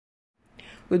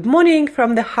Good morning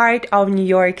from the heart of New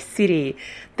York City.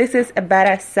 This is a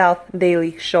Better Self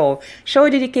Daily Show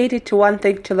dedicated to one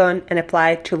thing to learn and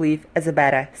apply to live as a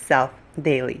better self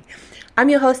daily. I'm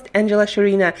your host, Angela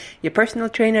Shurina, your personal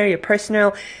trainer, your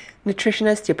personal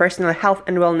nutritionist, your personal health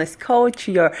and wellness coach,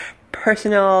 your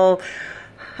personal,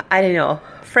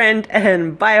 friend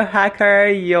and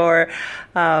biohacker,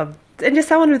 and just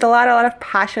someone with a lot of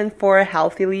passion for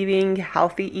healthy living,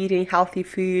 healthy eating, healthy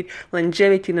food,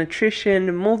 longevity,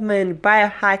 nutrition, movement,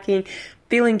 biohacking,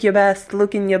 feeling your best,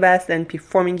 looking your best, and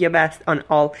performing your best on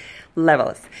all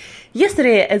levels.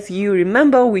 Yesterday, as you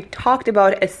remember, we talked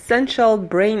about essential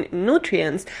brain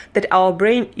nutrients that our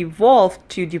brain evolved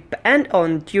to depend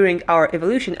on during our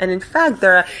evolution. And in fact,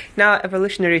 there are now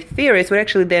evolutionary theories, but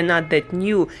actually they're not that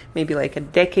new, maybe like a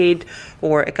decade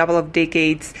or a couple of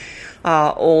decades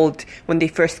old when they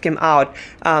first came out.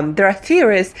 There are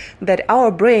theories that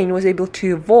our brain was able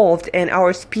to evolve and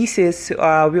our species we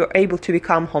were able to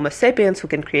become Homo sapiens who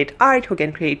can create art, who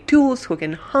can create tools, who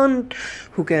can hunt,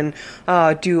 who can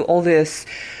do all this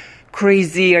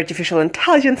crazy artificial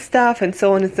intelligence stuff and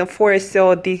so on and so forth.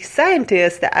 So the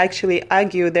scientists actually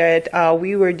argue that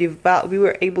we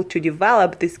were able to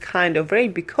develop this kind of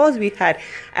brain because we had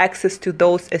access to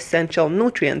those essential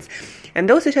nutrients. And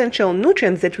those essential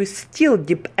nutrients that we still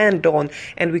depend on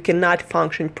and we cannot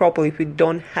function properly if we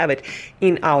don't have it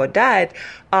in our diet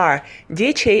are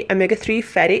DHA omega-3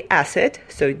 fatty acid,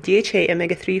 so DHA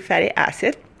omega-3 fatty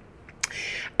acid,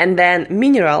 and then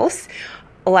minerals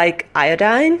like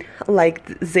iodine, like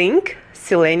zinc,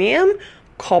 selenium,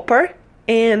 copper,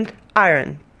 and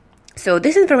iron. So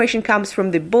this information comes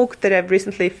from the book that I've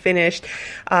recently finished,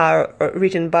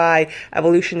 written by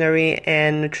evolutionary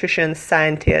and nutrition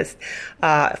scientist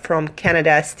from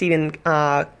Canada, Stephen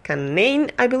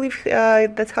Cunnane, I believe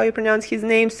that's how you pronounce his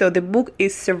name. So the book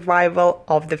is Survival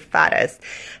of the Fattest.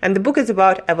 And the book is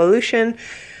about evolution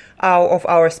of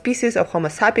our species, of Homo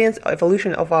sapiens,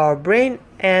 evolution of our brain,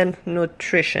 and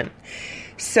nutrition.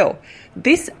 So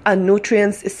these are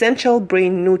nutrients, essential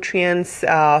brain nutrients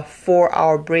for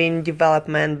our brain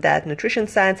development that nutrition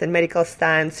science and medical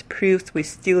science proves we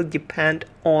still depend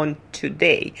on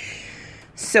today.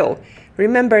 So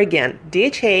remember again,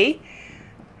 DHA,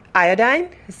 iodine,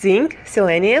 zinc,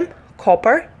 selenium,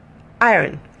 copper,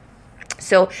 iron.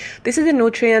 So these are the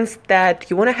nutrients that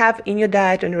you want to have in your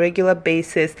diet on a regular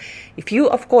basis. If you,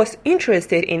 of course,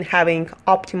 interested in having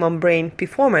optimum brain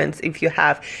performance, if you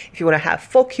want to have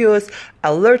focus,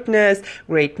 alertness,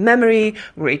 great memory,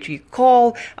 great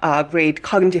recall, great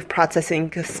cognitive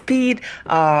processing speed,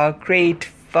 great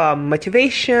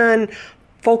motivation,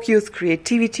 focus,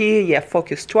 creativity,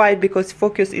 focus twice because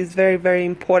focus is very, very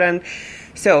important.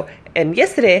 So, and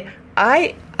yesterday,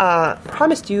 I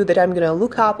promised you that I'm going to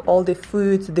look up all the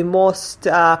foods, the most,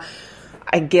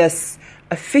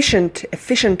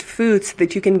 efficient foods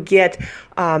that you can get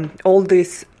all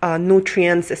these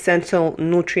nutrients, essential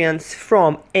nutrients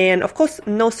from. And of course,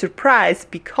 no surprise,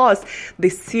 because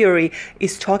this theory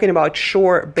is talking about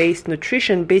shore-based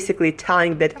nutrition, basically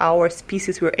telling that our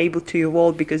species were able to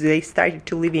evolve because they started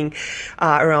to living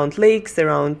around lakes,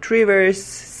 around rivers,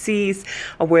 seas,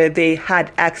 where they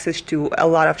had access to a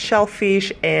lot of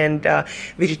shellfish and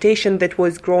vegetation that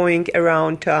was growing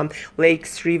around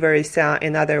lakes, rivers,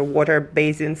 and other water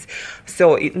basins.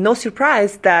 So no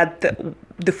surprise that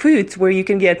the foods where you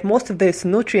can get most of these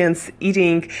nutrients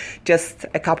eating just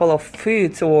a couple of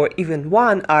foods or even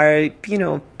one are,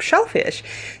 shellfish.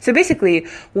 So basically,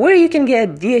 where you can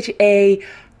get DHA,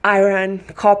 iron,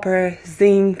 copper,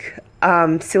 zinc,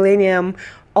 selenium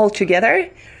all together,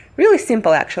 really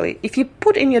simple actually. If you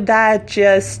put in your diet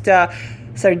just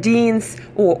sardines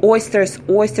or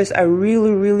oysters are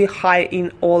really, really high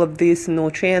in all of these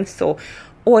nutrients. So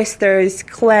oysters,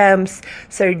 clams,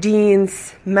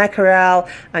 sardines, mackerel,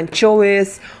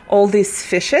 anchovies, all these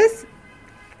fishes.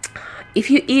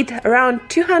 If you eat around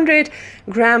 200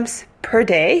 grams per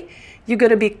day, you're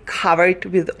going to be covered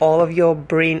with all of your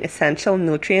brain essential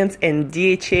nutrients and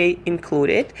DHA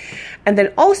included. And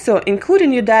then also include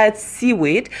in your diet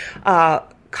seaweed,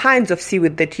 kinds of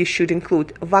seaweed that you should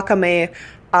include: wakame,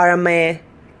 arame,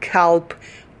 kelp,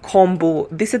 kombu.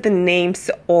 These are the names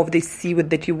of the seaweed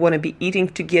that you want to be eating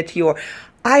to get your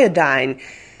iodine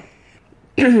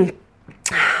in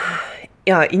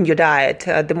your diet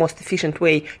the most efficient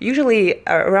way. Usually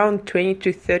around 20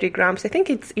 to 30 grams. I think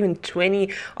it's even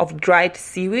 20 of dried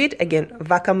seaweed. Again,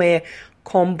 wakame,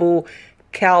 kombu,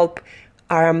 kelp,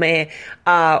 arame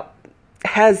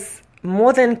has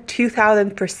more than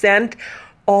 2,000%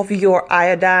 of your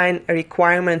iodine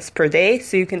requirements per day.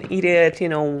 So you can eat it,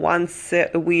 once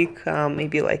a week,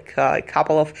 maybe like a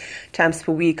couple of times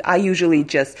per week. I usually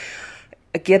just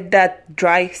get that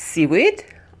dry seaweed.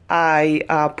 I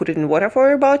put it in water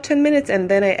for about 10 minutes and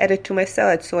then I add it to my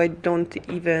salad, so I don't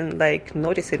even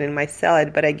notice it in my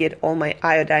salad, but I get all my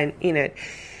iodine in it.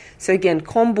 So again,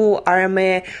 kombu,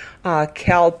 arame,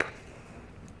 kelp,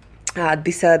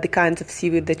 these are the kinds of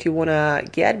seaweed that you want to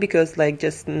get, because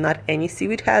just not any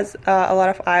seaweed has a lot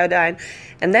of iodine.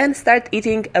 And then start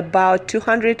eating about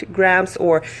 200 grams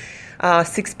or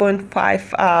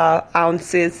 6.5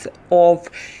 ounces of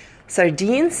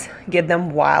sardines. Get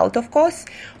them wild, of course.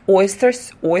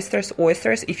 Oysters.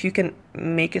 If you can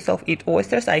make yourself eat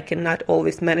oysters, I cannot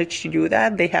always manage to do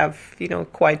that. They have,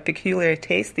 quite peculiar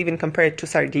taste, even compared to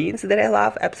sardines that I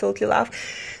love, absolutely love.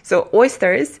 So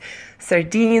oysters,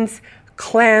 sardines,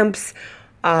 clams,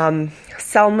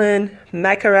 salmon,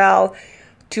 mackerel,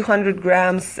 200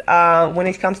 grams. When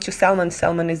it comes to salmon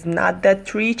is not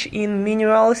that rich in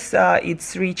minerals.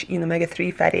 It's rich in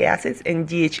omega-3 fatty acids and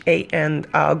DHA and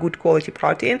good quality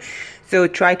protein. So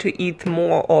try to eat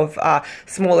more of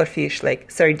smaller fish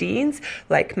like sardines,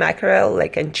 like mackerel,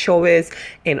 like anchovies,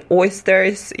 and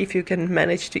oysters if you can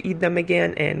manage to eat them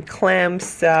again, and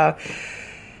clams.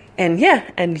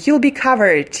 And you'll be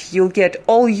covered. You'll get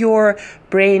all your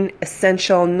brain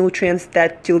essential nutrients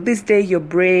that till this day your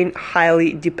brain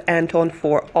highly depend on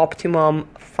for optimum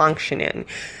functioning.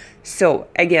 So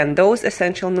again, those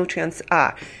essential nutrients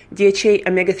are DHA,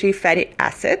 omega-3 fatty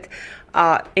acid,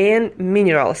 and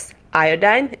minerals: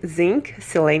 iodine, zinc,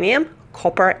 selenium,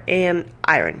 copper, and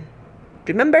iron.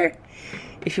 Remember,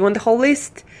 if you want the whole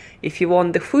list, if you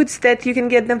want the foods that you can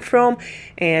get them from,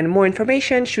 and more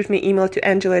information, shoot me email to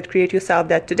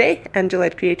Angela@createyourself.today,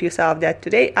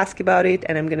 Angela@createyourself.today. Ask about it,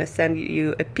 and I'm going to send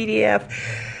you a PDF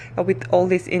with all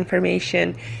this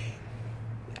information.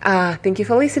 Thank you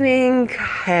for listening.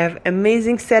 Have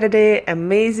amazing Saturday,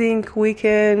 amazing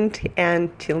weekend,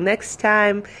 and till next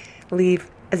time,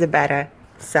 live as a better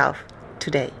self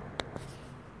today.